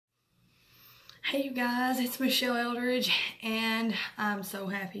Hey you guys, it's Michelle Eldridge, and I'm so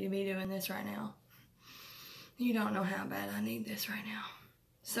happy to be doing this right now. You don't know how bad I need this right now.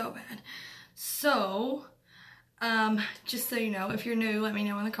 So bad. So, just so you know, if you're new, let me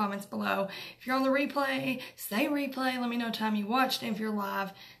know in the comments below. If you're on the replay, say replay. Let me know time you watched. And if you're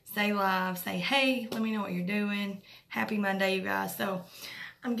live, say live. Say hey. Let me know what you're doing. Happy Monday, you guys. So,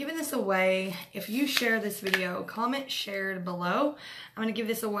 I'm giving this away. If you share this video, comment shared below. I'm going to give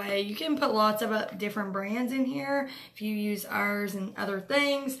this away. You can put lots of different brands in here if you use ours and other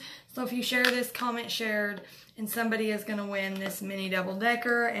things. So if you share this, comment shared, and somebody is going to win this mini double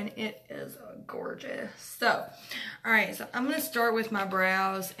decker, and it is gorgeous. So, all right, so I'm going to start with my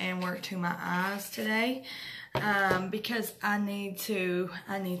brows and work to my eyes today. Because I need to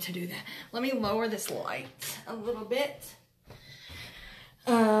do that. Let me lower this light a little bit.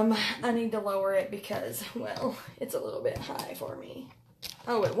 I need to lower it because, well, it's a little bit high for me.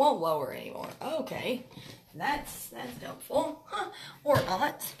 Oh, it won't lower anymore. Okay, that's helpful. Huh. Or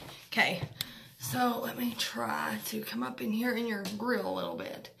not. Okay, so let me try to come up in here in your grill a little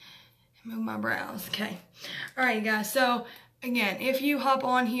bit and move my brows. Okay, all right, guys. So again, if you hop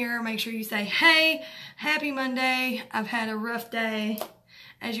on here, make sure you say, hey, happy Monday. I've had a rough day.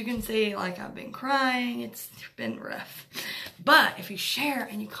 As you can see, like, I've been crying. It's been rough. But if you share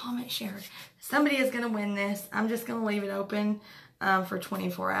and you comment share, somebody is going to win this. I'm just going to leave it open for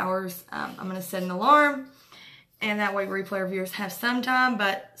 24 hours. I'm going to set an alarm. And that way replay reviewers have some time.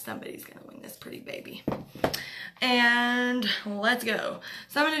 But somebody's going to win this pretty baby. And let's go.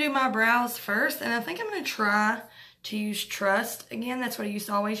 So I'm going to do my brows first. And I think I'm going to try to use Trust. Again, that's what I used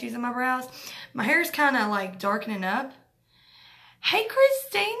to always use in my brows. My hair is kind of like darkening up. Hey,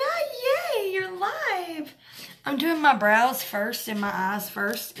 Christina, yay, you're live. I'm doing my brows first and my eyes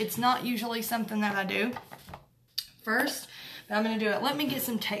first. It's not usually something that I do first, but I'm going to do it. Let me get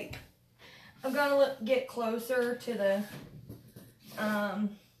some tape. I'm going to get closer to the, I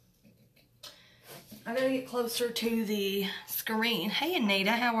got to get closer to the screen. Hey,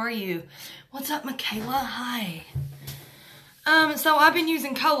 Anita, how are you? What's up, Michaela? Hi. So I've been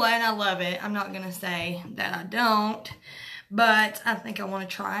using Cola and I love it. I'm not going to say that I don't. But I think I want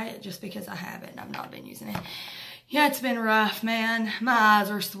to try it just because I haven't. I've not been using it. Yeah, it's been rough, man. My eyes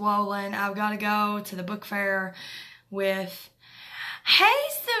are swollen. I've got to go to the book fair with... Hey,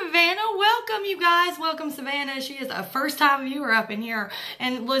 Savannah. Welcome, you guys. Welcome, Savannah. She is a first-time viewer up in here.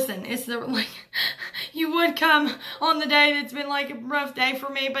 And listen, it's the... like, you would come on the day that's been like a rough day for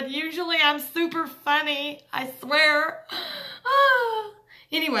me. But usually I'm super funny. I swear. Oh.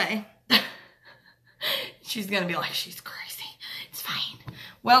 Anyway. She's going to be like, she's crazy. It's fine.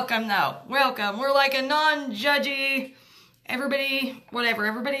 Welcome, though. Welcome. We're like a non-judgy, everybody, whatever.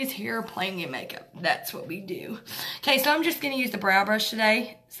 Everybody's here playing in makeup. That's what we do. Okay, so I'm just going to use the brow brush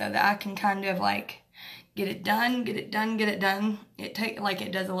today so that I can kind of like get it done, get it done, get it done. It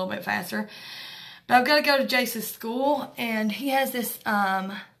does a little bit faster. But I've got to go to Jace's school, and he has this,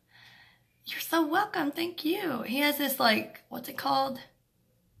 you're so welcome. Thank you. He has this, like, what's it called?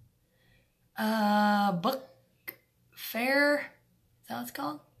 Book fair, is that what it's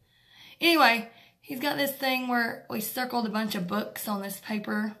called? Anyway, he's got this thing where we circled a bunch of books on this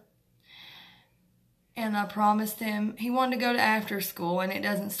paper, and I promised him he wanted to go to after school, and it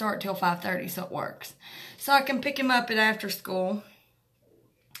doesn't start till 5:30, so it works. So I can pick him up at after school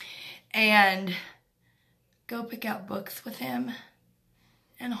and go pick out books with him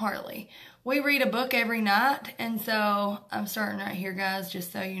and Harley. We read a book every night, and so I'm starting right here, guys,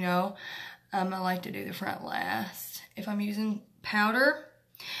 just so you know. I like to do the front last if I'm using powder.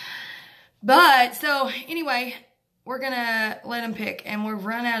 But, so, anyway, we're going to let him pick. And we've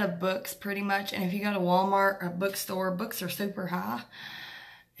run out of books pretty much. And if you go to Walmart or a bookstore, books are super high.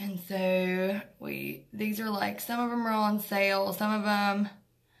 And so, these are like, some of them are on sale. Some of them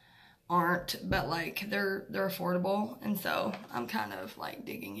aren't. But, like, they're affordable. And so, I'm kind of, like,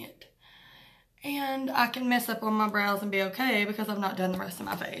 digging it. And I can mess up on my brows and be okay because I've not done the rest of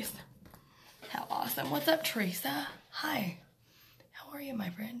my face. How awesome. What's up, Teresa? Hi. How are you, my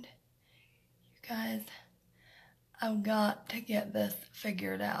friend? You guys, I've got to get this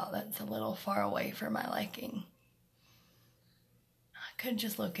figured out. That's a little far away for my liking. I could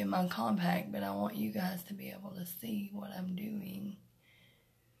just look in my compact, but I want you guys to be able to see what I'm doing.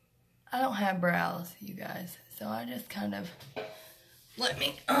 I don't have brows, you guys, so I just kind of,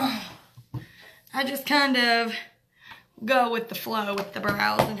 I just kind of go with the flow with the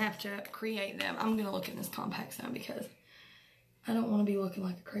brows and have to create them. I'm going to look in this compact some because I don't want to be looking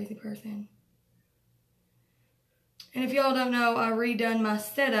like a crazy person. And if y'all don't know, I redone my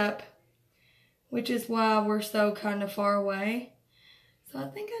setup, which is why we're so kind of far away. So I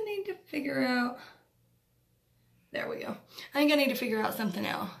think I need to figure out, there we go. I think I need to figure out something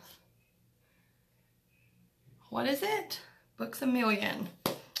else. What is it? Books A Million.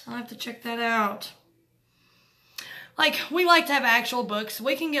 I'll have to check that out. Like, we like to have actual books.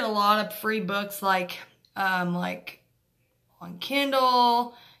 We can get a lot of free books like on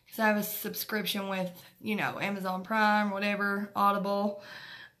Kindle, because I have a subscription with, you know, Amazon Prime, whatever, Audible.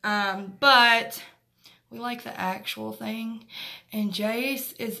 But we like the actual thing. And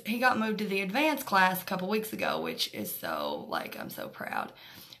Jace, he got moved to the advanced class a couple weeks ago, which is so, like, I'm so proud.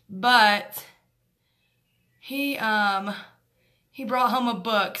 But he brought home a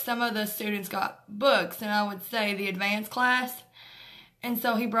book. Some of the students got books, and I would say the advanced class. And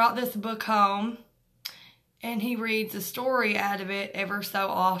so he brought this book home, and he reads a story out of it ever so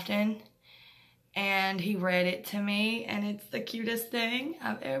often. And he read it to me, and it's the cutest thing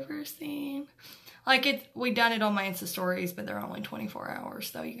I've ever seen. Like, we done it on my Insta stories, but they're only 24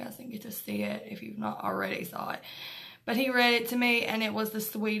 hours, so you guys didn't get to see it if you've not already saw it. But he read it to me, and it was the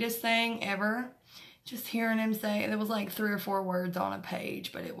sweetest thing ever. Just hearing him say, there was like 3 or 4 words on a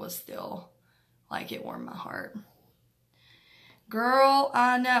page, but it was still, like, it warmed my heart. Girl,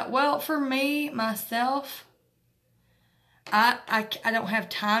 I know. Well, for me, myself, I don't have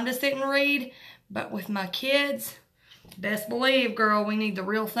time to sit and read, but with my kids, best believe, girl, we need the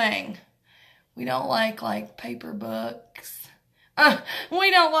real thing. We don't like paper books.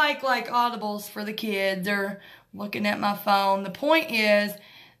 We don't like audibles for the kids or looking at my phone. The point is,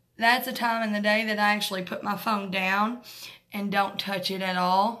 that's a time in the day that I actually put my phone down and don't touch it at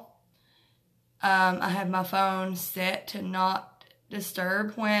all. I have my phone set to not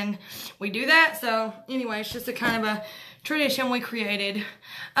disturb when we do that. So anyway, it's just a kind of a tradition we created.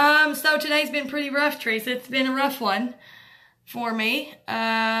 So today's been pretty rough, Teresa. It's been a rough one for me.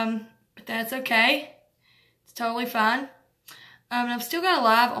 But that's okay. It's totally fine. I've still got a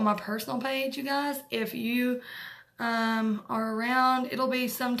live on my personal page, you guys. If you are around, it'll be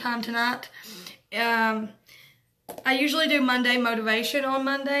sometime tonight. I usually do Monday motivation on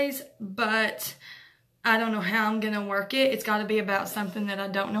Mondays, but I don't know how I'm going to work it. It's got to be about something that I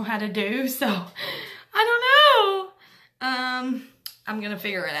don't know how to do, so I don't know. I'm going to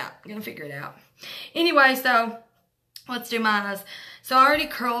figure it out. Anyway, so let's do my eyes. So I already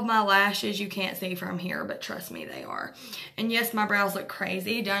curled my lashes. You can't see from here, but trust me, they are. And yes, my brows look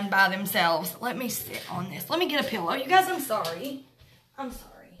crazy, done by themselves. Let me sit on this. Let me get a pillow. You guys, I'm sorry. I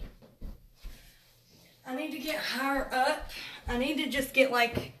need to get higher up. I need to just get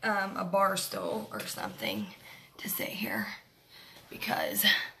like a bar stool or something to sit here. Because,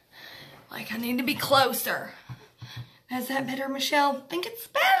 like, I need to be closer. Is that better, Michelle? I think it's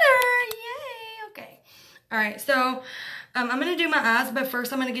better. Yay. Okay. All right, so I'm going to do my eyes, but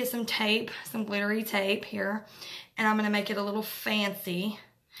first I'm going to get some tape, some glittery tape here, and I'm going to make it a little fancy.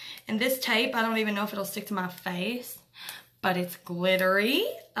 And this tape, I don't even know if it'll stick to my face, but it's glittery.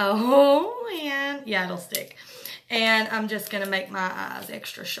 Oh, man. Yeah, it'll stick. And I'm just going to make my eyes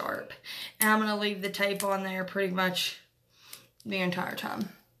extra sharp. And I'm going to leave the tape on there pretty much the entire time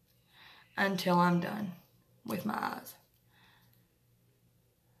until I'm done with my eyes.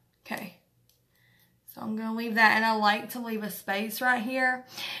 Okay. So I'm going to leave that, and I like to leave a space right here.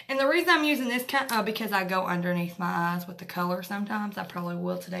 And the reason I'm using this because I go underneath my eyes with the color sometimes. I probably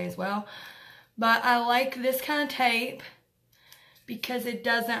will today as well. But I like this kind of tape because it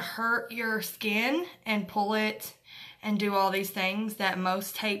doesn't hurt your skin and pull it and do all these things that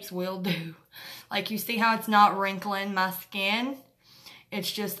most tapes will do. Like, you see how it's not wrinkling my skin? It's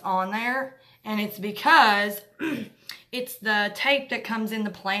just on there. And it's because it's the tape that comes in the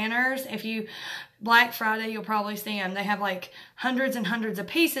planners. If you... Black Friday, you'll probably see them. They have like hundreds and hundreds of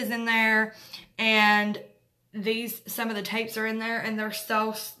pieces in there, and some of the tapes are in there, and they're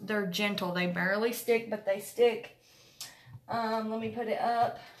gentle. They barely stick, but they stick. Let me put it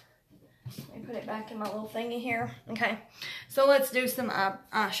up. Let me put it back in my little thingy here. Okay, so let's do some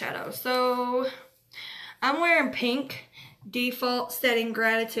eyeshadow. So I'm wearing pink default setting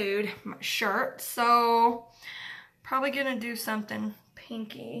gratitude shirt, so probably gonna do something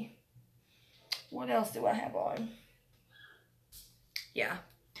pinky. What else do I have on? Yeah.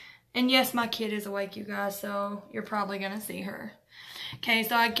 And yes, my kid is awake, you guys, so you're probably going to see her. Okay,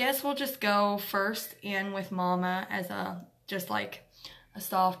 so I guess we'll just go first in with Mama as just like a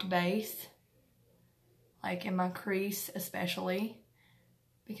soft base. Like in my crease especially.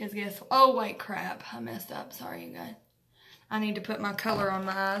 Because oh wait, crap. I messed up. Sorry, you guys. I need to put my color on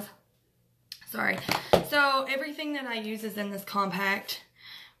my eyes. Sorry. So everything that I use is in this compact,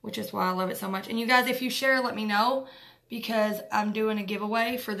 which is why I love it so much. And you guys, if you share, let me know, because I'm doing a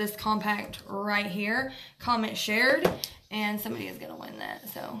giveaway for this compact right here. Comment shared, and somebody is going to win that.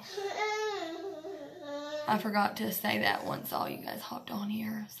 So I forgot to say that once all you guys hopped on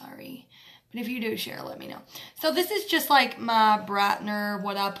here. Sorry. But if you do share, let me know. So this is just like my brightener,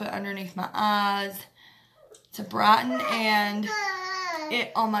 what I put underneath my eyes to brighten, and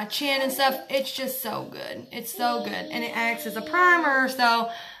it on my chin and stuff. It's just so good. It's so good. And it acts as a primer, so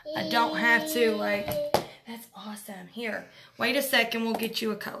I don't have to, like, that's awesome. Here, wait a second. We'll get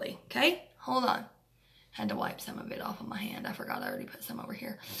you a Cully, okay? Hold on. Had to wipe some of it off of my hand. I forgot I already put some over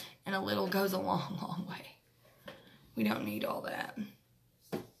here. And a little goes a long, long way. We don't need all that.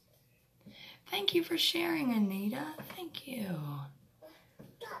 Thank you for sharing, Anita. Thank you.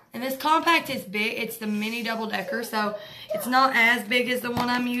 And this compact is big. It's the mini double decker, so it's not as big as the one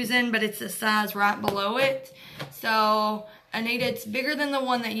I'm using, but it's the size right below it. So, Anita, it's bigger than the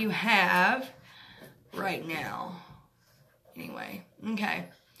one that you have right now. Anyway, okay.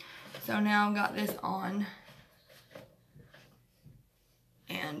 So now I've got this on.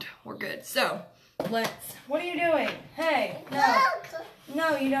 And we're good. So, what are you doing? Hey, no.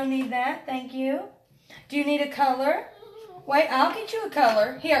 No, you don't need that. Thank you. Do you need a color? Wait, I'll get you a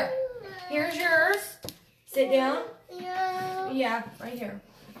color. Here. Here's yours. Sit down. No. Yeah, right here.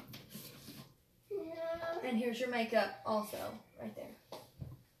 No. And here's your makeup also. Right there.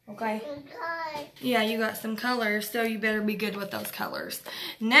 Okay? Yeah, you got some colors, so you better be good with those colors.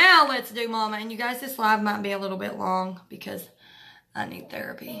 Now let's do Mama. And you guys, this live might be a little bit long because I need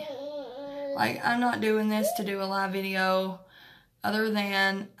therapy. Like, I'm not doing this to do a live video other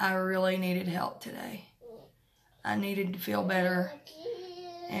than I really needed help today. I needed to feel better,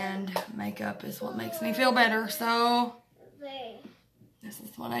 and makeup is what makes me feel better, so this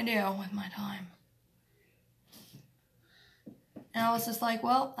is what I do with my time. And I was just like,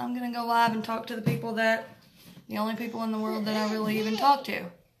 well, I'm going to go live and talk to the people the only people in the world that I really even talk to.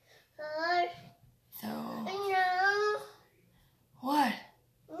 So, what?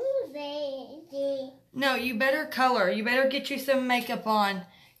 No, you better color. You better get you some makeup on,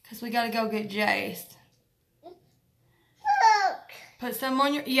 because we got to go get Jace. Put some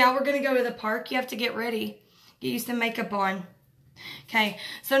on your... Yeah, we're going to go to the park. You have to get ready. Get you some makeup on. Okay,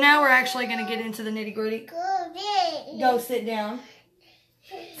 so now we're actually going to get into the nitty-gritty. Go sit down.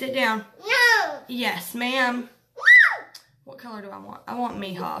 Sit down. No. Yes, ma'am. What color do I want? I want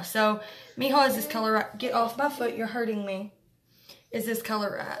Miha. So, Miha is this color right... Get off my foot. You're hurting me. Is this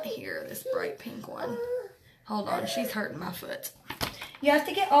color right here. This bright pink one. Hold on. She's hurting my foot. You have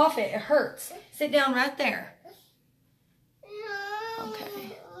to get off it. It hurts. Sit down right there.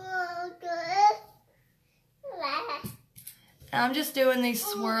 Okay. And I'm just doing these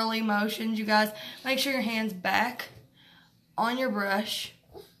swirly motions, you guys. Make sure your hand's back on your brush.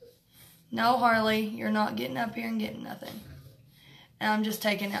 No, Harley, you're not getting up here and getting nothing. And I'm just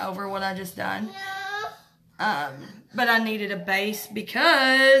taking it over what I just done. But I needed a base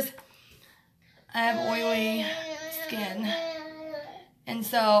because I have oily skin. And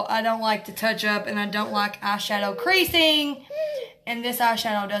so I don't like to touch up, and I don't like eyeshadow creasing. And this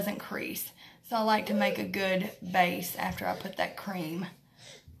eyeshadow doesn't crease. So I like to make a good base after I put that cream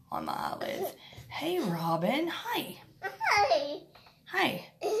on my eyelids. Hey, Robin. Hi. Hi. Hi.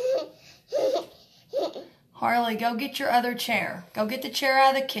 Harley, go get your other chair. Go get the chair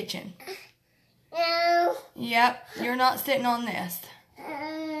out of the kitchen. No. Yep, you're not sitting on this.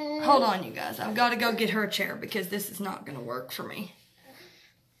 Hold on, you guys. I've got to go get her a chair because this is not going to work for me.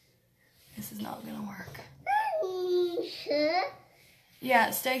 This is not going to work.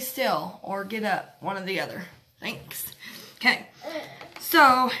 Yeah, stay still or get up. One or the other. Thanks. Okay.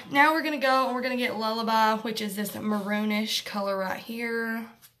 So, now we're going to go and we're going to get Lullaby, which is this maroonish color right here.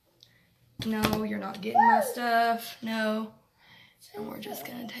 No, you're not getting my stuff. No. And we're just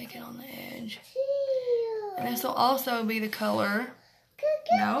going to take it on the edge. And this will also be the color.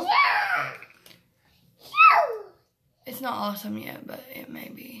 No. It's not awesome yet, but it may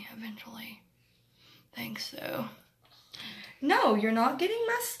be eventually. Thanks, so. No, you're not getting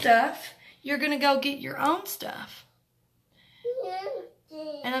my stuff. You're going to go get your own stuff.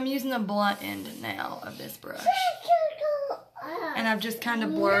 And I'm using the blunt end now of this brush. And I've just kind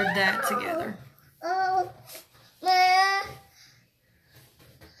of blurred that together.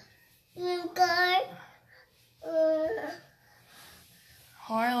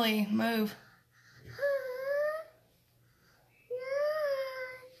 Harley, move.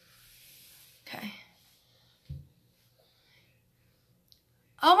 Okay.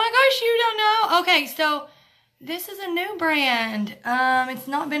 Oh my gosh, you don't know? Okay, so this is a new brand. It's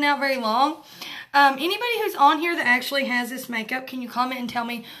not been out very long. Anybody who's on here that actually has this makeup, can you comment and tell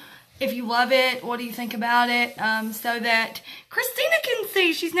me if you love it, what do you think about it? So that Christina can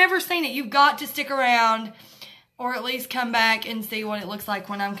see. She's never seen it. You've got to stick around, or at least come back and see what it looks like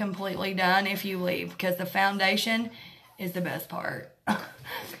when I'm completely done if you leave, because the foundation is the best part.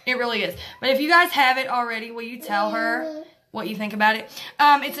 It really is. But if you guys have it already, will you tell her what you think about it?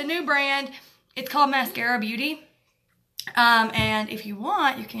 It's a new brand. It's called Mascara Beauty. And if you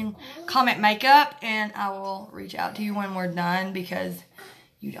want, you can comment makeup, and I will reach out to you when we're done, because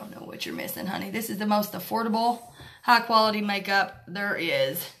you don't know what you're missing, honey. This is the most affordable, high quality makeup there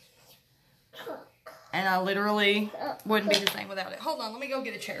is. And I literally wouldn't be the same without it. Hold on, let me go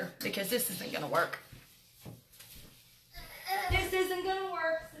get a chair, because this isn't going to work. This isn't going to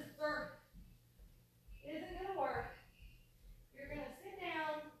work, sister. It isn't going to work. You're going to sit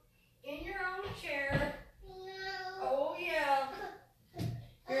down in your own chair. No. Oh, yeah.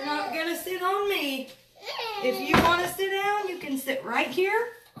 You're not going to sit on me. If you want to sit down, you can sit right here.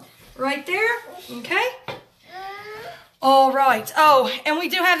 Right there. Okay? All right. Oh, and we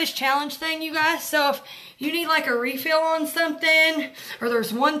do have this challenge thing, you guys. So if you need like a refill on something, or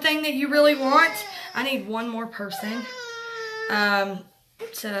there's one thing that you really want, I need one more person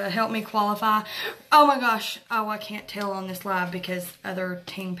to help me qualify. Oh my gosh. Oh, I can't tell on this live because other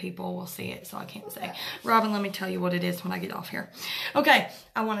team people will see it, so I can't say. Robin, let me tell you what it is when I get off here. Okay.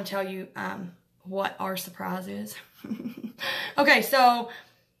 I want to tell you what our surprise is. Okay, so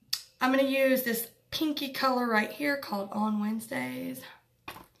I'm going to use this pinky color right here called On Wednesdays.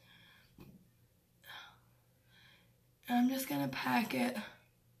 I'm just going to pack it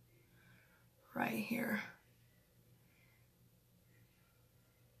right here.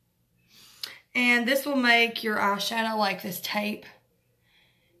 And this will make your eyeshadow, like this tape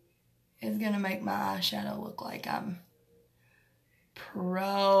is going to make my eyeshadow look like I'm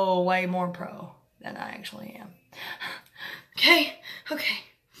pro, way more pro than I actually am. Okay.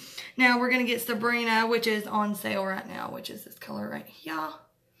 Now we're going to get Sabrina, which is on sale right now, which is this color right here.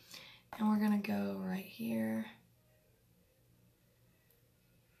 And we're going to go right here.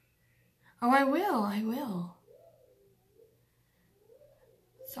 Oh, I will.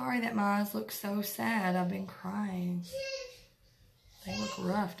 Sorry that my eyes look so sad. I've been crying. They look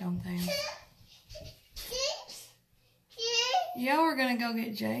rough, don't they? Yeah, we're going to go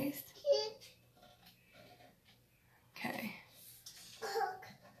get Jace. Okay.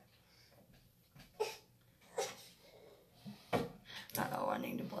 Uh-oh, I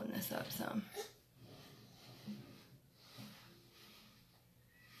need to blend this up some.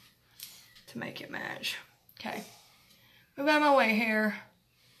 To make it match. Okay. Move out of my way here.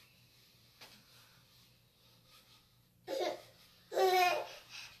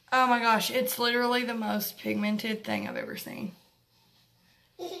 Oh my gosh, it's literally the most pigmented thing I've ever seen.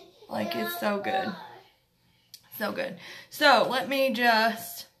 Like, it's so good. So good. So, let me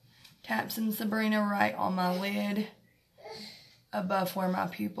just tap some Sabrina right on my lid above where my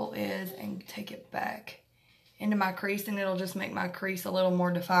pupil is and take it back into my crease, and it'll just make my crease a little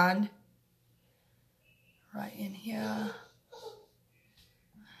more defined. Right in here.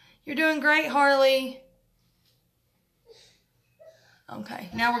 You're doing great, Harley. Okay,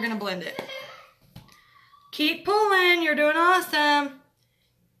 now we're going to blend it. Keep pulling. You're doing awesome.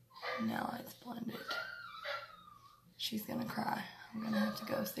 Now let's blend it. She's going to cry. I'm going to have to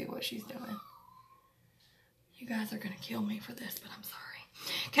go see what she's doing. You guys are going to kill me for this, but I'm sorry.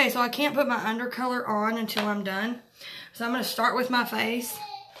 Okay, so I can't put my undercolor on until I'm done. So I'm going to start with my face.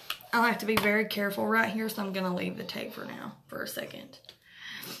 I'll have to be very careful right here, so I'm going to leave the tape for now, for a second.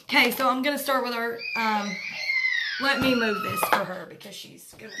 Okay, so I'm going to start with our... let me move this for her because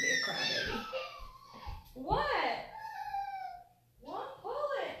she's going to be a crybaby. What? What? Pull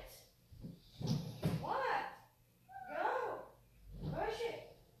it. What? Go. Push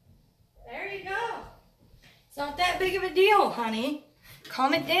it. There you go. It's not that big of a deal, honey.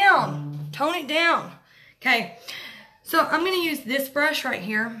 Calm it down. Tone it down. Okay. So I'm going to use this brush right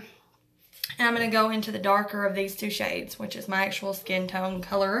here. And I'm going to go into the darker of these two shades, which is my actual skin tone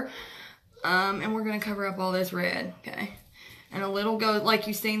color. And we're going to cover up all this red, okay? And a little goes, like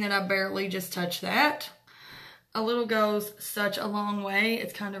you've seen that I barely just touched that. A little goes such a long way,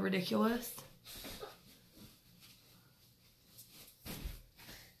 it's kind of ridiculous.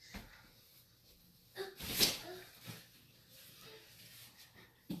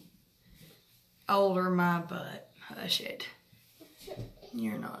 Older my butt. Hush it.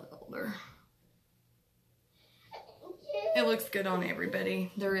 You're not older. It looks good on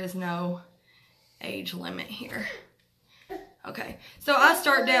everybody. There is no age limit here. Okay, so I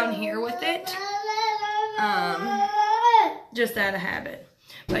start down here with it. Just out of habit.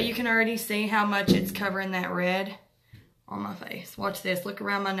 But you can already see how much it's covering that red on my face. Watch this. Look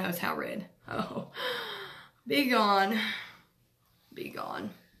around my nose. How red. Oh, be gone. Be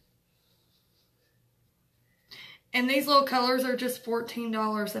gone. And these little colors are just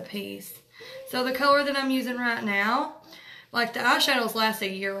 $14 a piece. So the color that I'm using right now, like the eyeshadows last a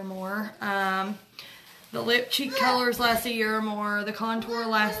year or more. The lip cheek colors last a year or more. The contour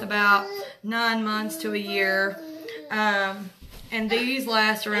lasts about 9 months to a year. And these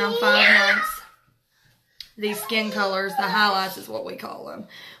last around 5 months. These skin colors, the highlights is what we call them.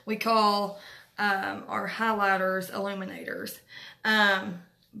 We call our highlighters illuminators.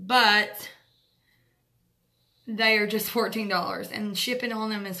 But they are just $14. And shipping on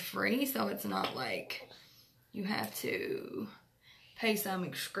them is free. So it's not like you have to pay some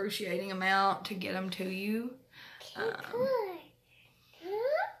excruciating amount to get them to you.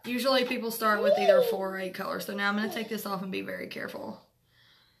 Usually people start with either 4 or 8 colors. So now I'm going to take this off and be very careful.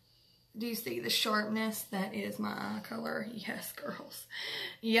 Do you see the sharpness? That is my eye color. Yes, girls.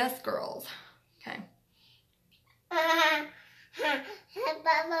 Yes, girls. Okay.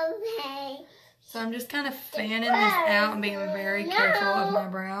 So I'm just kind of fanning this out and being very careful of my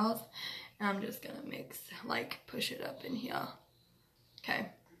brows. And I'm just going to mix, like push it up in here. Okay.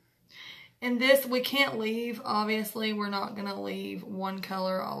 And this we can't leave. Obviously, we're not going to leave one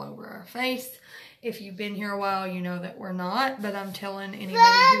color all over our face. If you've been here a while, you know that we're not. But I'm telling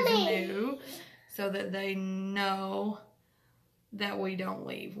anybody who's new so that they know that we don't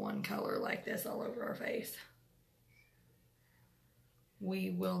leave one color like this all over our face.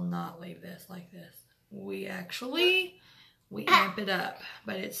 We will not leave this like this. We amp it up,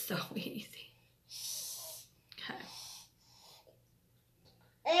 but it's so easy. Okay.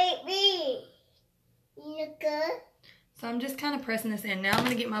 Baby, you look good? So I'm just kind of pressing this in. Now I'm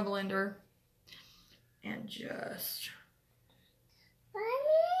going to get my blender and just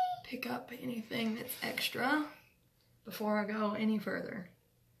pick up anything that's extra before I go any further.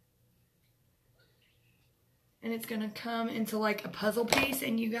 And it's going to come into like a puzzle piece.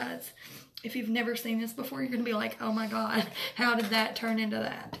 And you guys, if you've never seen this before, you're going to be like, oh my God, how did that turn into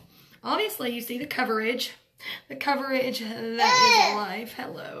that? Obviously, you see the coverage. The coverage, that is life.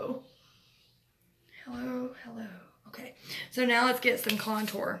 Hello. Hello, hello. Okay, so now let's get some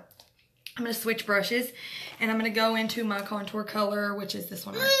contour. I'm going to switch brushes, and I'm going to go into my contour color, which is this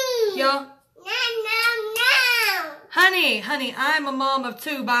one right here. No. Honey, I'm a mom of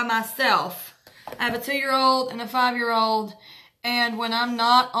 2 by myself. I have a 2-year-old and a 5-year-old, and when I'm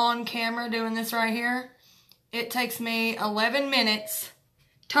not on camera doing this right here, it takes me 11 minutes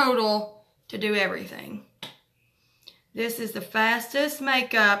total to do everything. This is the fastest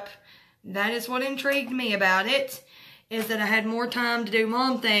makeup. That is what intrigued me about it, is that I had more time to do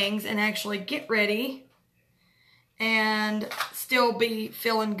mom things and actually get ready and still be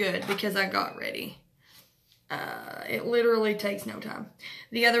feeling good because I got ready. It literally takes no time.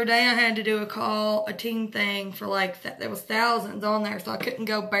 The other day I had to do a team thing for like, there was thousands on there, so I couldn't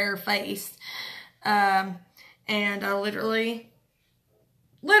go barefaced. And I literally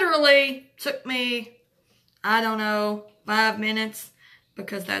took me, I don't know, 5 minutes,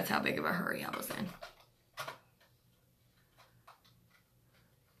 because that's how big of a hurry I was in.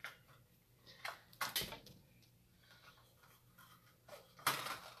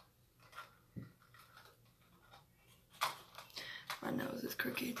 My nose is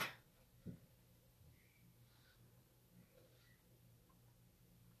crooked.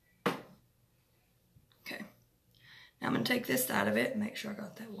 Okay. Now I'm going to take this side of it and make sure I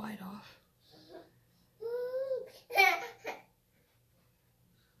got that white off.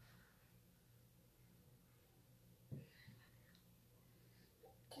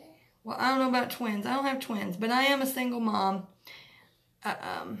 Well, I don't know about twins. I don't have twins, but I am a single mom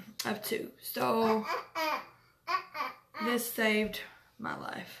of 2. So this saved my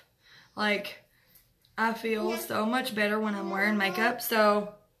life. Like, I feel so much better when I'm wearing makeup.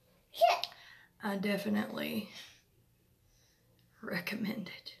 So I definitely recommend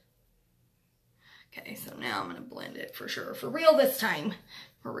it. Okay, so now I'm going to blend it for sure. For real this time.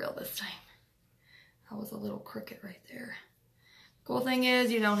 For real this time. I was a little crooked right there. Cool thing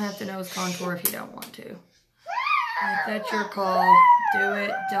is, you don't have to nose contour if you don't want to. Like, that's your call. Do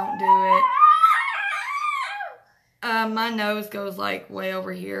it, don't do it. My nose goes like way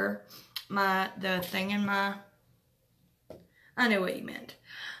over here. The thing in my, I knew what you meant.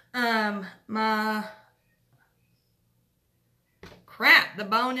 Crap, the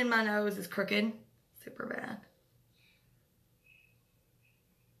bone in my nose is crooked. Super bad.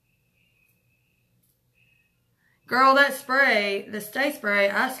 Girl, that spray, the Stay Spray,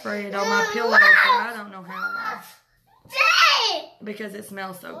 I sprayed it on my pillow for I don't know how long. Because it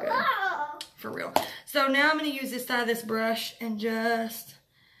smells so good. for real. So now I'm going to use this side of this brush and just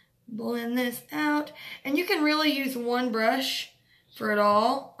blend this out. And you can really use one brush for it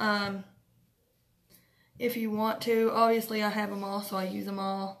all if you want to. Obviously, I have them all, so I use them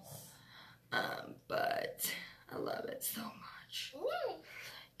all. But I love it so much.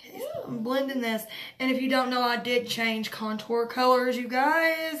 Okay, so I'm blending this. And if you don't know, I did change contour colors, you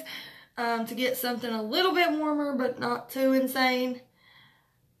guys, to get something a little bit warmer, but not too insane.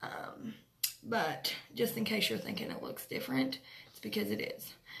 But just in case you're thinking it looks different, it's because it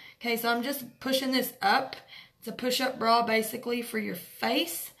is. Okay, so I'm just pushing this up. It's a push-up bra basically for your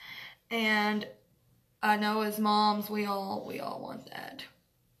face. And I know as moms, we all want that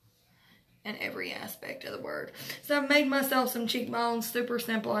in every aspect of the word. So I've made myself some cheekbones, super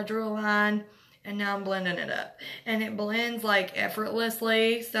simple. I drew a line and now I'm blending it up. And it blends like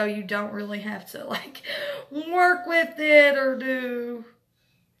effortlessly, so you don't really have to like work with it or do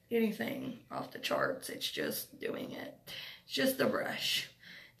anything off the charts. It's just doing it. It's just the brush.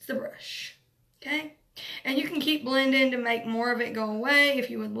 It's the brush. Okay? And you can keep blending to make more of it go away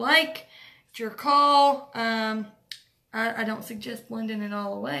if you would like. It's your call. I don't suggest blending it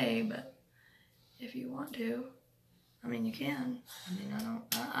all away, but if you want to, I mean, you can. I mean,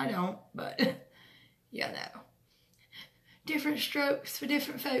 I don't, but you know. Different strokes for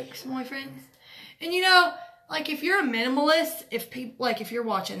different folks, my friends. And you know, like if you're a minimalist, if you're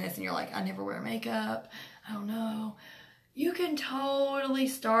watching this and you're like, I never wear makeup, I don't know, you can totally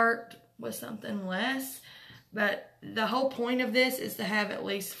start with something less. But the whole point of this is to have at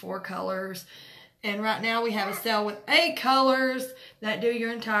least 4 colors. And right now we have a sale with 8 colors that do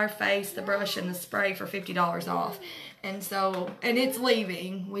your entire face, the brush and the spray for $50 off. And so, and it's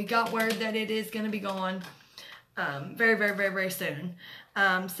leaving. We got word that it is going to be gone very, very, very, very soon.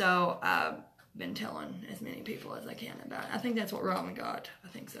 So I've been telling as many people as I can about it. I think that's what Robin got. I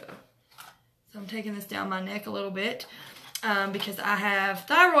think so. So I'm taking this down my neck a little bit because I have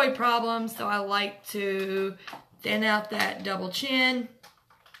thyroid problems. So I like to thin out that double chin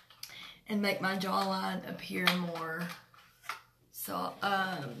and make my jawline appear more so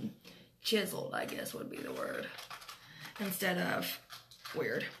chiseled, I guess would be the word, instead of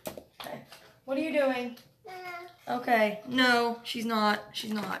weird. Okay. What are you doing? Okay. No, she's not.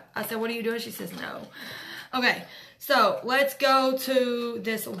 She's not. I said, what are you doing? She says no. Okay. So let's go to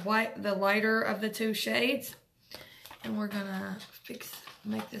this white, the lighter of the 2 shades. And we're going to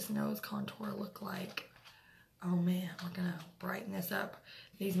make this nose contour look like, oh man, we're going to brighten this up.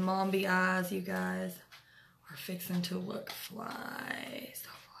 These Mombi eyes, you guys, are fixing to look fly. So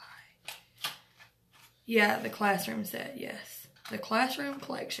fly. Yeah, the classroom set, yes. The classroom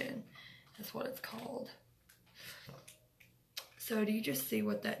collection. That's what it's called. So do you just see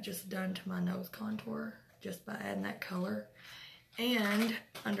what that just done to my nose contour? Just by adding that color. And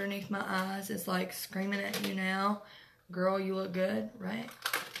underneath my eyes is like screaming at you now. Girl, you look good, right?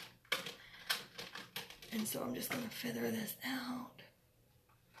 And so I'm just going to feather this out.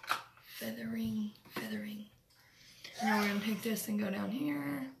 Feathering, feathering. Now we're going to take this and go down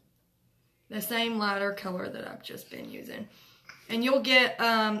here. The same lighter color that I've just been using. And you'll get,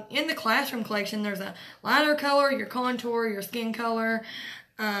 in the classroom collection, there's a lighter color, your contour, your skin color.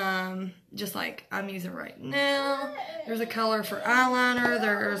 Just like I'm using right now. There's a color for eyeliner.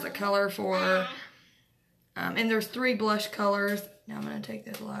 There's a color for, and there's 3 blush colors. Now I'm going to take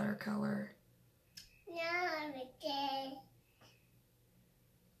this lighter color.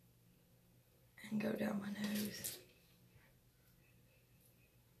 And go down my nose.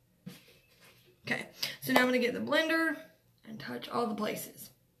 Okay, so now I'm going to get the blender and touch all the places.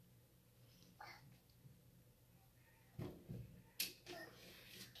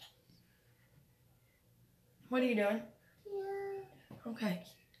 What are you doing? Okay.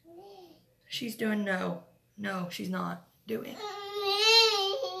 She's doing no. No, she's not doing.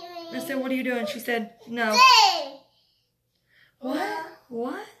 I said, what are you doing? She said, no. What?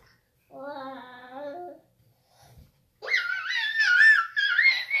 What?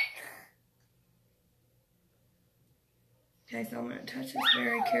 Okay, so I'm going to touch this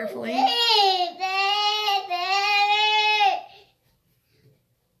very carefully.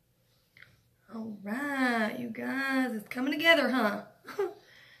 All right, you guys, it's coming together, huh?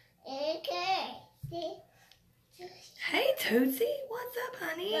 Hey, Tootsie, what's up,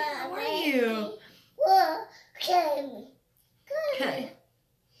 honey? How are you? Okay.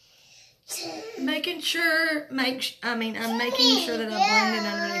 Making sure, I'm making sure that I blend it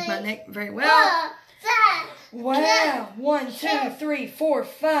underneath my neck very well. Wow, 1, 2, 3, 4,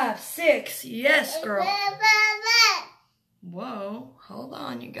 5, 6. Yes, girl. Whoa, hold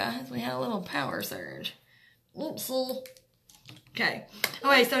on, you guys. We had a little power surge. Oopsie. Okay.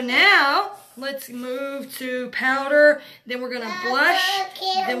 Okay, so now let's move to powder. Then we're going to blush.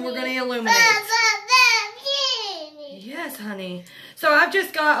 Then we're going to illuminate. Yes, honey. So I've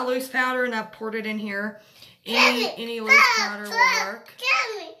just got a loose powder and I've poured it in here. Any loose powder will work.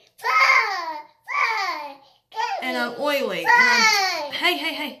 And I'm oily.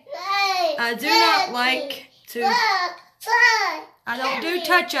 Hey. I do not like to... I don't do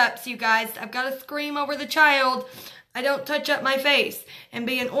touch-ups, you guys. I've got to scream over the child. I don't touch up my face. And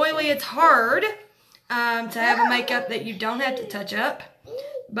being oily, it's hard to have a makeup that you don't have to touch up.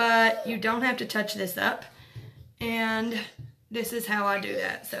 But you don't have to touch this up. And this is how I do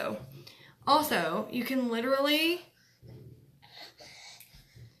that. So, also, you can literally...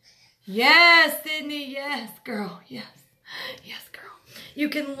 Yes, Sydney. Yes, girl. Yes. Yes, girl. You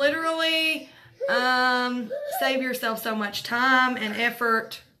can literally save yourself so much time and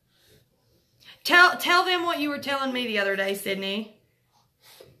effort. Tell them what you were telling me the other day, Sydney,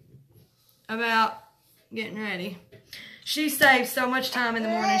 about getting ready. She saves so much time in the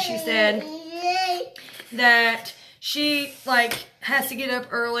morning. She said that she has to get up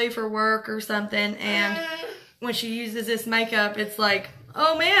early for work or something, and when she uses this makeup, it's like,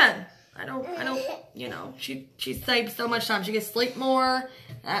 oh man, I don't, she saves so much time. She gets sleep more.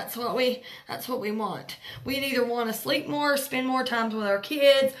 That's what we want. We either want to sleep more, spend more time with our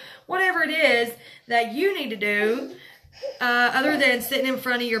kids, whatever it is that you need to do, other than sitting in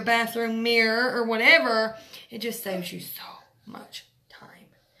front of your bathroom mirror or whatever. It just saves you so much time.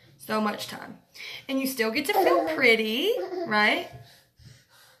 So much time. And you still get to feel pretty, right?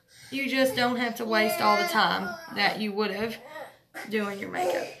 You just don't have to waste all the time that you would have doing your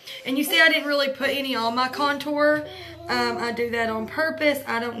makeup. And you see I didn't really put any on my contour. I do that on purpose.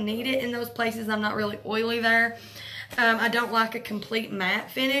 I don't need it in those places. I'm not really oily there. I don't like a complete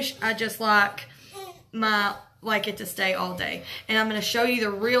matte finish. I just like it to stay all day. And I'm going to show you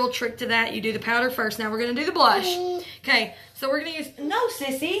the real trick to that. You do the powder first. Now we're going to do the blush. Okay, so we're going to use... No,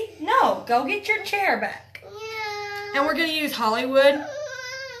 sissy. No, go get your chair back. And we're going to use Hollywood.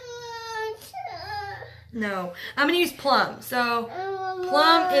 No, I'm going to use Plum. So,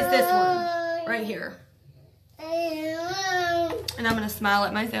 Plum is this one right here. And I'm going to smile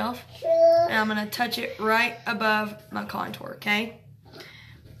at myself. And I'm going to touch it right above my contour, okay?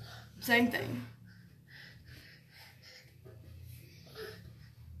 Same thing.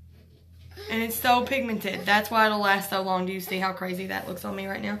 And it's so pigmented. That's why it'll last so long. Do you see how crazy that looks on me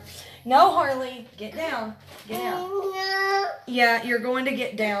right now? No, Harley. Get down. Get down. Yeah, you're going to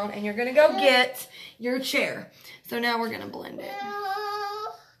get down. And you're going to go get your chair. So now we're going to blend it.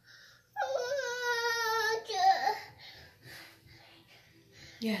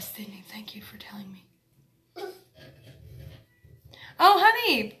 Yes, Sydney. Thank you for telling me. Oh,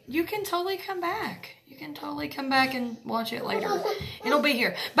 honey. You can totally come back. You can totally come back and watch it later. It'll be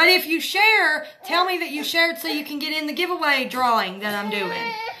here. But if you share, tell me that you shared so you can get in the giveaway drawing that I'm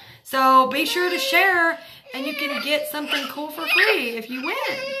doing. So be sure to share and you can get something cool for free if you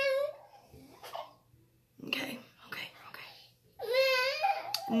win. Okay.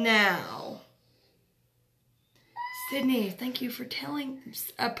 Now, Sydney, thank you for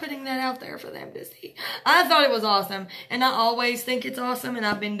putting that out there for them to see. I thought it was awesome, and I always think it's awesome, and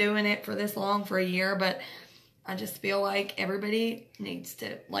I've been doing it for this long, for a year, but I just feel like everybody needs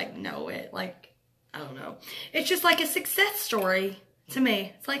to, know it. I don't know. It's just like a success story to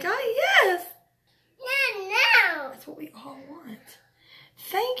me. It's like, oh, yes. No. That's what we all want.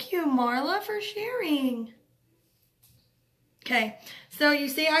 Thank you, Marla, for sharing. Okay, so you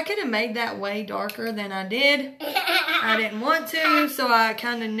see, I could have made that way darker than I did. I didn't want to, so I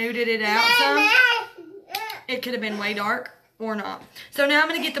kind of nuded it out some. It could have been way dark or not. So now I'm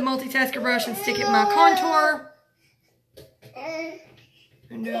going to get the multitasker brush and stick it in my contour.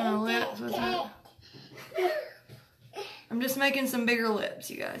 I'm doing a lips with it. I'm just making some bigger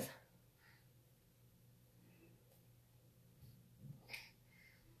lips, you guys.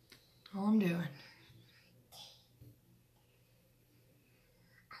 All I'm doing.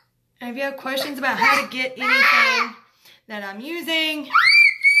 And if you have questions about how to get anything that I'm using,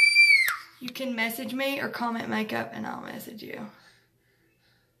 you can message me or comment makeup and I'll message you.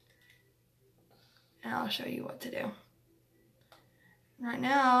 And I'll show you what to do. Right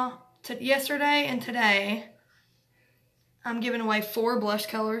now, yesterday and today, I'm giving away 4 blush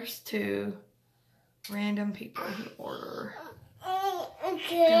colors to random people who order.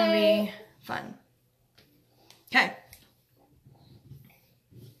 It's gonna be fun. Okay.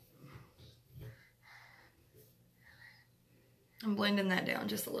 I'm blending that down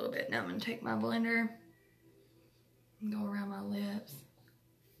just a little bit. Now I'm going to take my blender and go around my lips.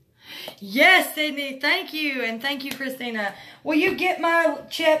 Yes, Sydney. Thank you, and thank you, Christina. Will you get my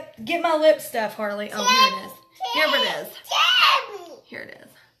lip stuff, Harley? Oh, here it is. Here it is. Here it is.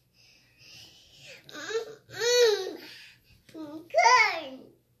 Good.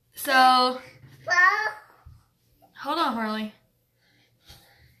 So, hold on, Harley.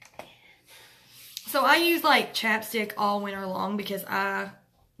 So I use like chapstick all winter long because I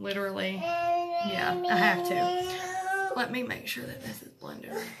literally, yeah, I have to. Let me make sure that this is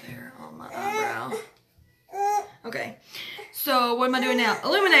blended right there on my eyebrow. Okay, so what am I doing now?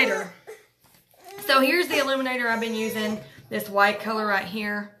 Illuminator. So here's the illuminator I've been using, this white color right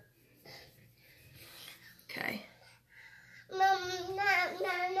here. Okay.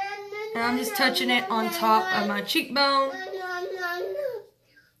 And I'm just touching it on top of my cheekbone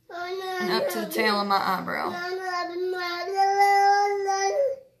and up to the tail of my eyebrow.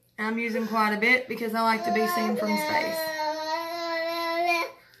 I'm using quite a bit because I like to be seen from space.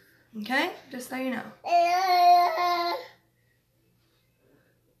 Okay? Just so you know.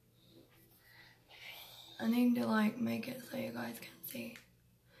 I need to like make it so you guys can see.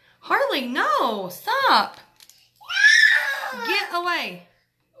 Harley, no! Stop! Get away.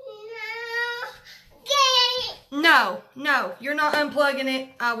 No, no, you're not unplugging it.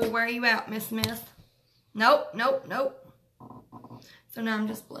 I will wear you out, Miss Smith. Nope, nope, nope. So now I'm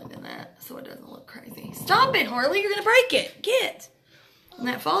just blending that so it doesn't look crazy. Stop it, Harley. You're going to break it. Get. When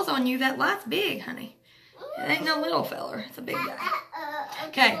that falls on you, that light's big, honey. It ain't no little feller. It's a big guy.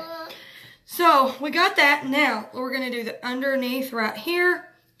 Okay. So we got that. Now we're going to do the underneath right here.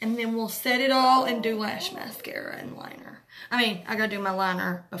 And then we'll set it all and do lash mascara and liner. I mean, I got to do my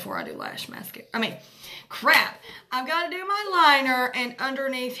liner before I do lash mascara. I mean, crap. I've got to do my liner and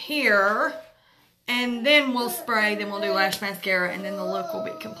underneath here. And then we'll spray, then we'll do lash mascara, and then the look will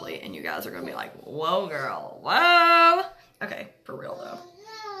be complete. And you guys are going to be like, whoa, girl, whoa. Okay, for real, though.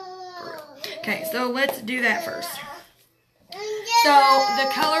 For real. Okay, so let's do that first. So the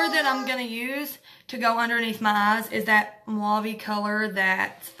color that I'm going to use to go underneath my eyes is that mauve color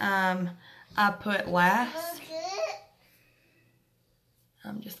that I put last.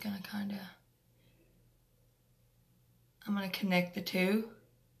 I'm just going to kind of, I'm going to connect the two.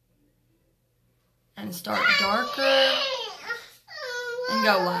 And start darker and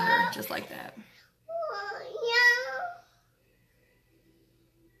go lighter, just like that.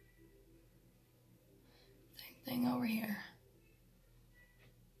 Same thing over here.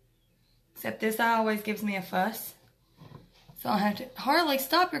 Except this eye always gives me a fuss. So I'll have to, Harley,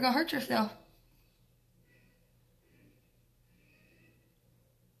 stop, you're going to hurt yourself.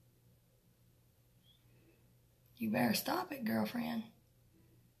 You better stop it, girlfriend.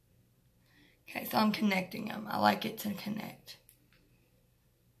 Okay, so I'm connecting them. I like it to connect.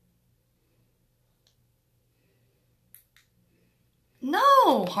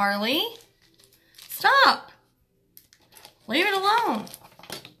 No, Harley. Stop. Leave it alone.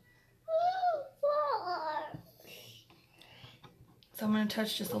 So I'm going to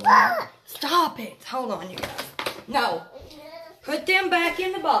touch just a little. Stop it. Hold on, you guys. No. Put them back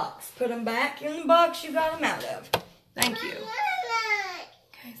in the box. Put them back in the box you got them out of. Thank you.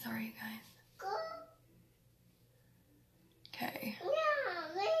 Okay, sorry, you guys. Okay.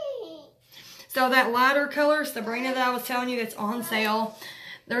 So that lighter color, Sabrina, that I was telling you that's on sale.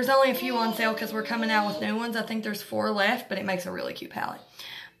 There's only a few on sale because we're coming out with new ones. I think there's 4 left, but it makes a really cute palette.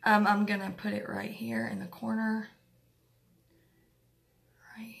 I'm going to put it right here in the corner.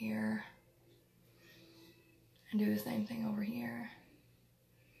 Right here. And do the same thing over here.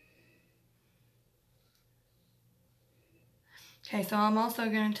 Okay, so I'm also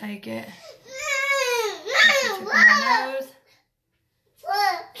going to take it. My nose.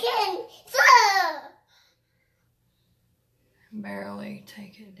 Barely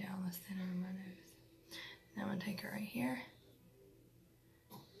take it down the center of my nose. Now I'm going to take it right here.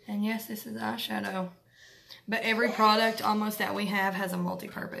 And yes, this is eyeshadow. But every product almost that we have has a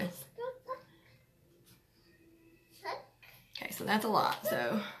multi-purpose. Okay, so that's a lot.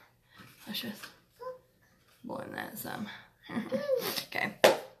 So let's just blend that some. Okay,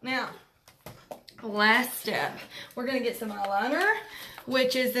 now last step. We're going to get some eyeliner,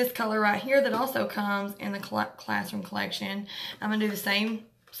 which is this color right here that also comes in the Classroom Collection. I'm going to do the same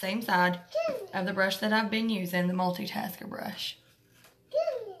side of the brush that I've been using, the multitasker brush.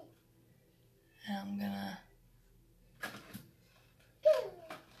 And I'm going to...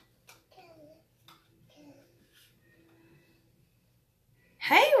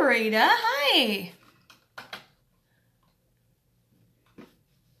 Hey, Rita. Hi.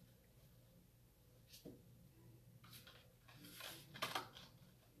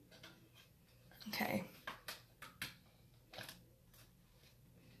 Okay.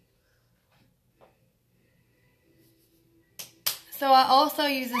 So I also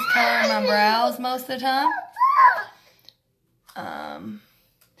use this color in my brows most of the time.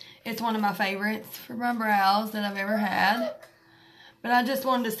 It's one of my favorites for my brows that I've ever had. But I just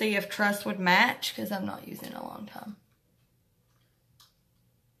wanted to see if Trust would match because I've not used it in a long time.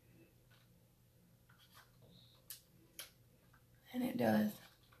 And it does.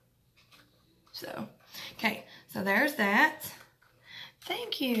 So, okay. So there's that.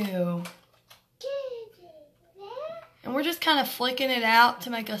 Thank you. And we're just kind of flicking it out to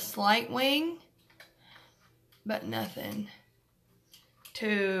make a slight wing. But nothing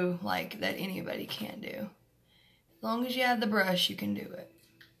too, like, that anybody can't do. As long as you have the brush, you can do it.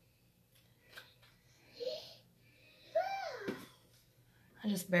 I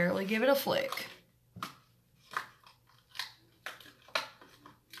just barely give it a flick.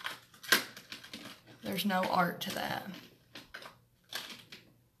 There's no art to that.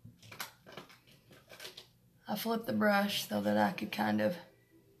 I flipped the brush so that I could kind of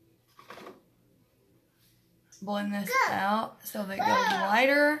blend this out so that it goes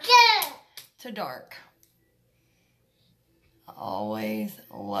lighter to dark. I always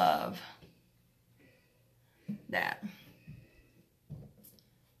love that.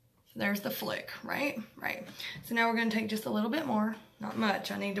 So there's the flick, right? Right. So now we're going to take just a little bit more. Not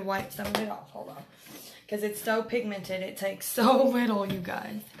much. I need to wipe some of it off. Hold on. Because it's so pigmented, it takes so little, you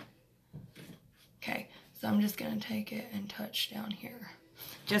guys. Okay. So I'm just going to take it and touch down here.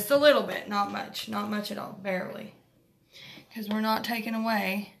 Just a little bit, not much. Not much at all, barely. Because we're not taking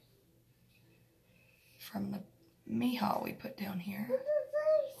away from the miha we put down here.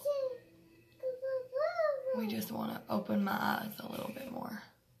 We just want to open my eyes a little bit more.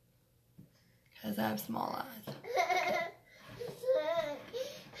 Because I have small eyes.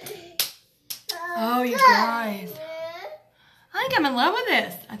 Oh, you guys. I think I'm in love with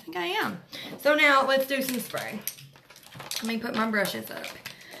this. I think I am. So now let's do some spray. Let me put my brushes up.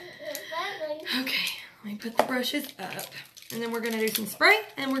 Okay, let me put the brushes up. And then we're going to do some spray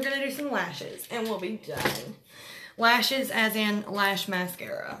and we're going to do some lashes. And we'll be done. Lashes as in lash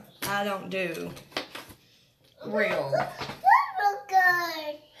mascara. I don't do real.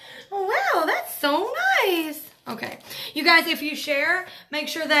 Oh, wow, that's so nice. Okay, you guys, if you share, make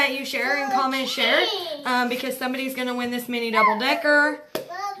sure that you share and comment share, because somebody's gonna win this mini double decker.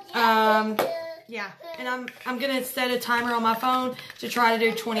 Yeah, and I'm gonna set a timer on my phone to try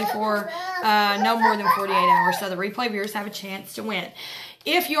to do 24, no more than 48 hours, so the replay viewers have a chance to win.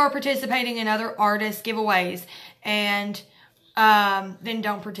 If you are participating in other artist giveaways, and then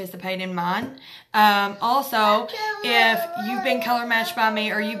don't participate in mine. Also, if you've been color matched by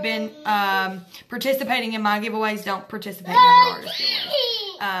me or you've been participating in my giveaways, don't participate in other artist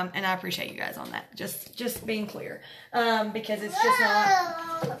giveaways. And I appreciate you guys on that. Just being clear. Because it's just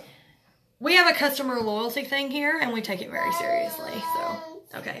not... We have a customer loyalty thing here, and we take it very seriously. So,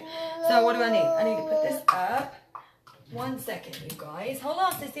 okay. So, what do I need? I need to put this up. 1 second, you guys. Hold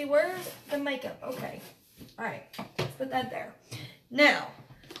on, Sissy. Where's the makeup? Okay. All right. Let's put that there. Now,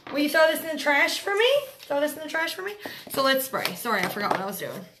 will you throw this in the trash for me? Throw this in the trash for me? So, let's spray. Sorry, I forgot what I was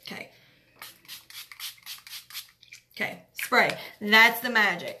doing. Okay. Okay. Spray. That's the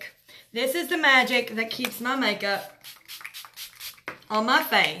magic. This is the magic that keeps my makeup on my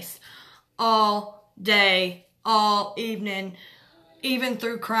face all day, all evening, even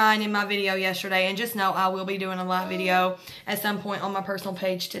through crying in my video yesterday. And just know I will be doing a live video at some point on my personal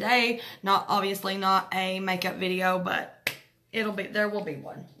page today. Obviously not a makeup video, but there will be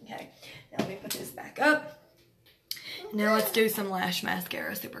one. Okay. Now let me put this back up. Now let's do some lash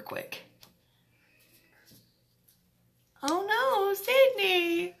mascara super quick. Oh no,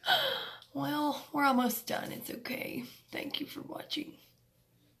 Sydney. Well, we're almost done. It's okay. Thank you for watching.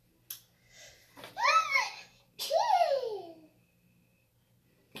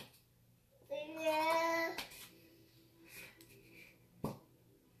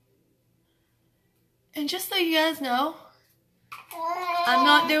 And just so you guys know, I'm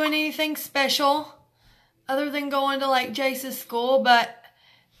not doing anything special other than going to like Jace's school, but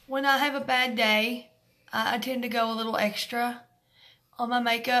when I have a bad day, I tend to go a little extra on my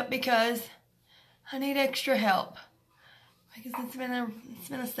makeup because I need extra help. Because it's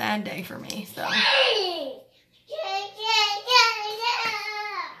been a sad day for me, so.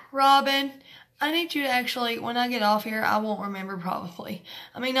 Robin, I need you to actually, when I get off here, I won't remember probably.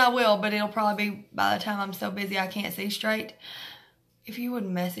 I mean, I will, but it'll probably be by the time I'm so busy I can't see straight. If you would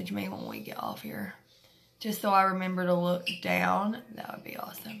message me when we get off here, just so I remember to look down, that would be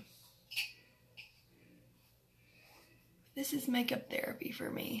awesome. This is makeup therapy for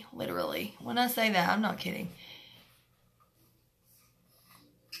me, literally. When I say that, I'm not kidding.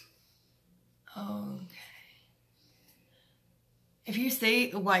 Okay. If you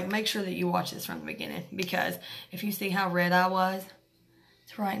see, like, make sure that you watch this from the beginning, because if you see how red I was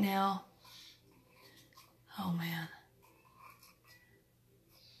to right now, oh man.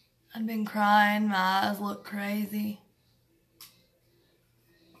 I've been crying, my eyes look crazy.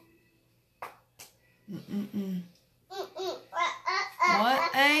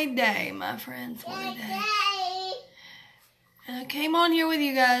 What a day, my friends, what a day. And I came on here with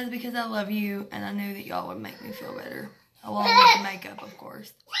you guys because I love you, and I knew that y'all would make me feel better. Along with the makeup, of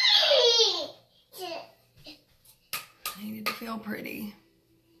course. I needed to feel pretty.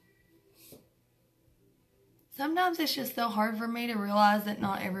 Sometimes it's just so hard for me to realize that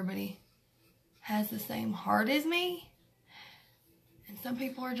not everybody has the same heart as me. And some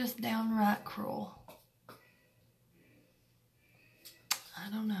people are just downright cruel. I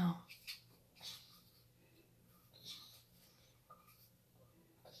don't know.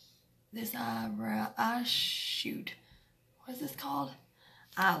 This eyebrow, shoot. What is this called?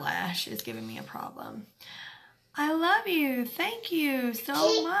 Eyelash is giving me a problem. I love you. Thank you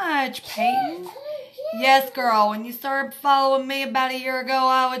so much, Peyton. Yes, girl. When you started following me about a year ago,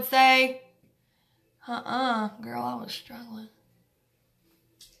 I would say, girl, I was struggling.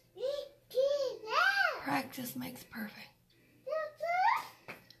 Practice makes perfect.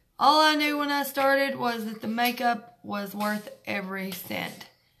 All I knew when I started was that the makeup was worth every cent.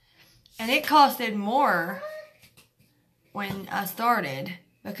 And it costed more when I started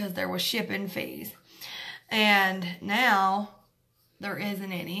because there was shipping fees. And now there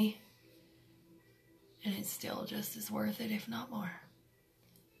isn't any. And it's still just as worth it, if not more.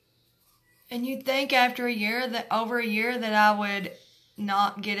 And you'd think after a year, over a year, that I would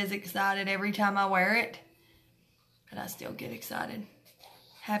not get as excited every time I wear it. But I still get excited.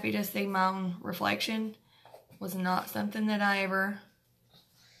 Happy to see my own reflection was not something that I ever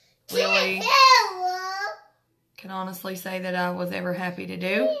really can honestly say that I was ever happy to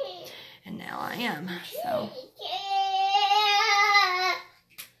do. And now I am. So,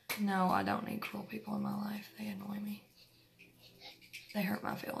 no, I don't need cruel people in my life. They annoy me. They hurt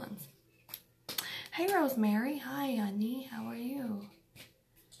my feelings. Hey, Rosemary. Hi, honey. How are you?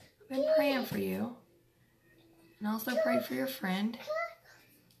 I've been praying for you. And also prayed for your friend.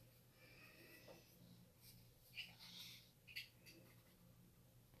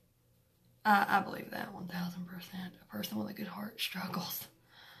 I believe that 1,000%. A person with a good heart struggles.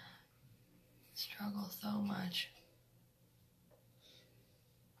 Struggles so much.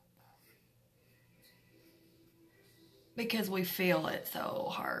 Because we feel it so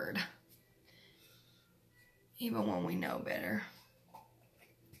hard. Even when we know better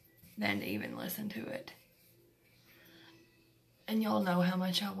than to even listen to it. And y'all know how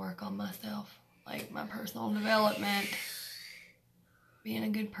much I work on myself. Like my personal development. Being a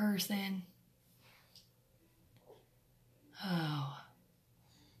good person. Oh.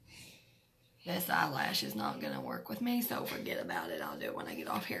 This eyelash is not going to work with me, so forget about it. I'll do it when I get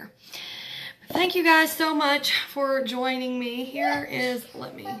off here. But thank you guys so much for joining me. Here is,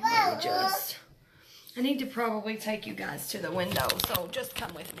 let me just, I need to probably take you guys to the window, so just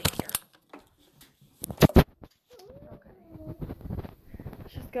come with me here. Okay.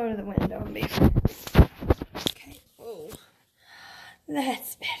 Let's just go to the window and be friends. Okay. Whoa.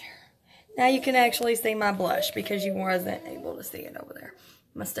 That's better. Now you can actually see my blush because you wasn't able to see it over there.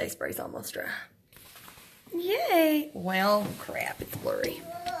 My Stay Spray's almost dry. Yay! Well, crap, it's blurry.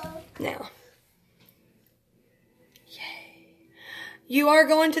 Now. Yay. You are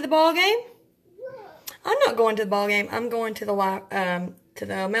going to the ball game? I'm not going to the ball game. I'm going to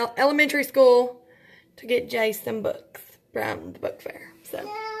the elementary school to get Jay some books from the book fair.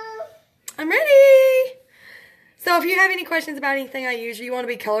 So, I'm ready! So if you have any questions about anything I use, or you want to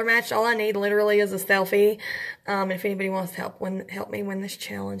be color matched, all I need literally is a selfie. And if anybody wants to help me win this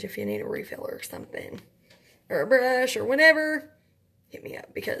challenge, if you need a refill or something, or a brush or whatever, hit me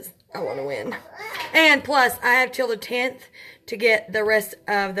up because I want to win. And plus, I have till the 10th to get the rest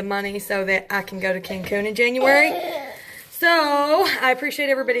of the money so that I can go to Cancun in January. So, I appreciate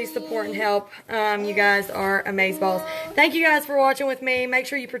everybody's support and help. You guys are amazeballs. Thank you guys for watching with me. Make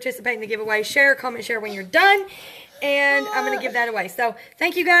sure you participate in the giveaway. Share, comment, share when you're done. And I'm going to give that away. So,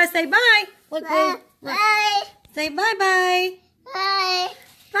 thank you guys. Say bye. Look, bye. Bye. Say bye-bye. Bye.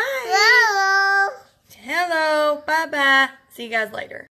 Bye. Hello. Hello. Bye-bye. See you guys later.